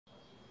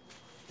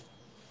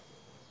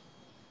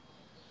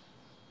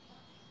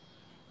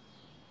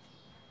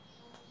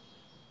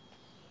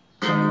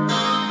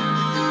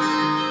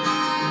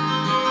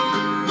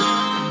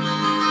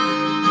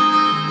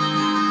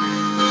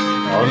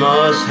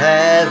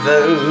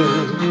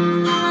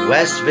heaven,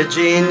 West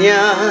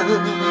Virginia.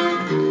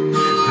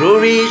 Blue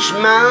Ridge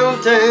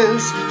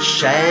Mountains,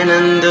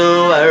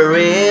 Shenandoah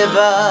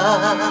River.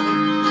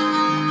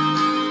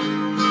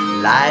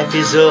 Life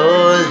is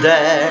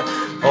older,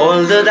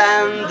 older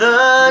than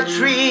the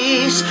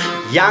trees,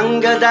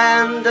 younger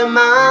than the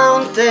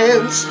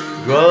mountains,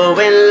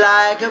 growing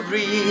like a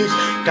breeze.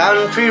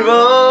 Country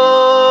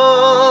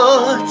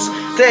roads,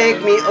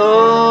 take me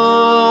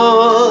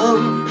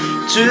home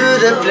to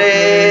the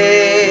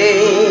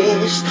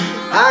place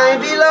I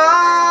belong.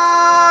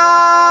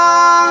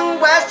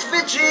 West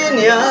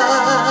Virginia,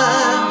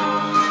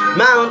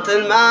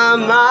 Mountain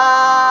Mama,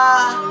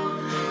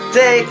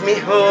 take me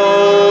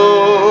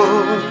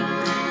home.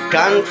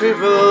 Country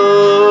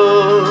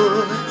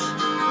roads,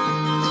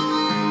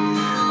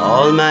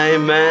 all my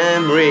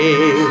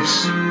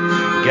memories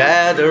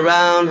gather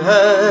round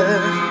her.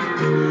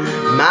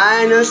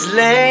 Minus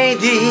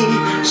lady,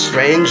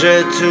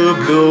 stranger to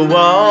blue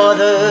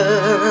water.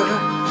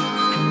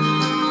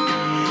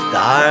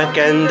 Dark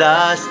and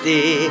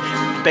dusty,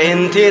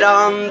 painted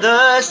on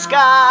the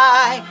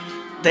sky,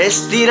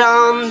 tasted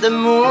on the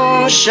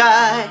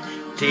moonshine,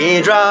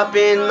 teardrop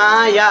in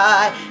my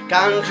eye.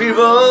 Country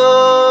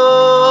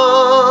roads,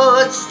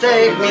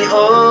 take me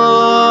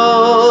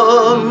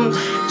home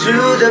to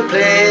the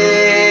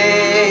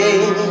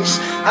place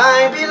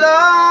I belong.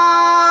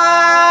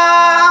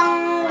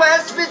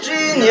 West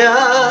Virginia,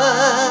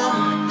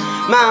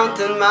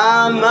 Mountain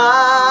Mama,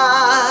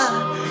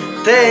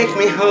 take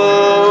me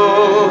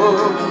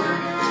home.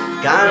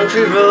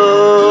 Country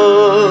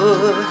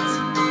roads,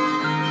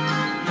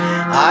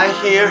 I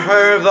hear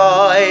her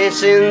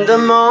voice in the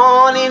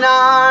morning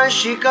as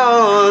she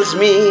calls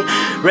me.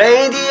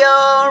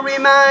 Radio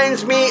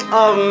reminds me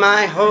of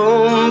my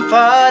home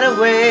far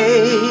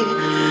away.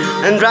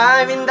 And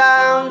driving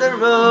down the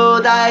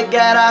road I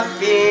get a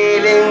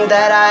feeling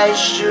that I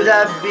should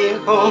have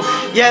been home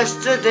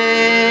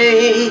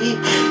yesterday.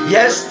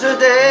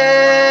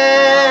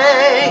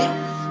 Yesterday.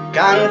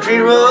 Country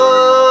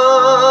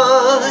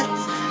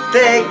roads,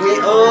 take me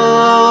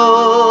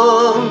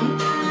home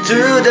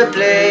to the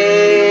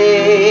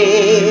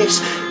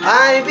place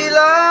I belong.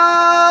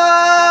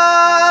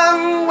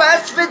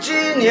 West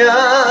Virginia,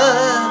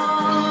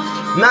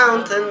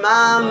 Mountain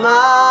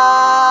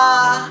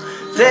Mama,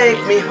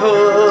 take me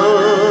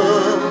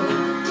home.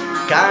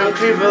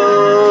 Country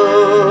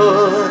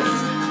roads,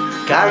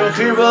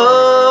 country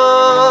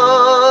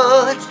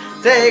roads,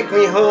 take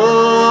me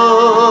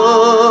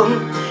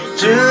home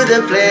to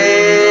the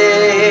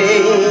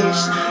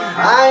place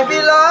I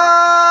belong.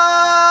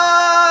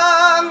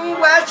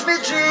 West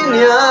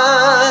Virginia,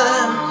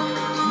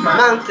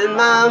 Mountain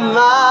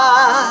Mama,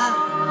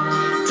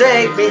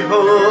 take me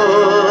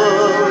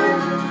home.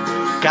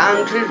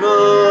 Country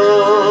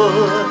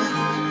road,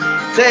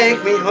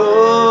 take me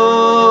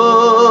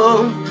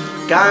home.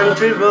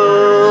 Country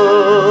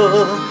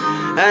road,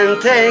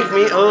 and take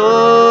me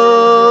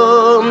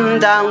home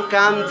down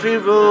country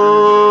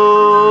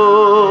road.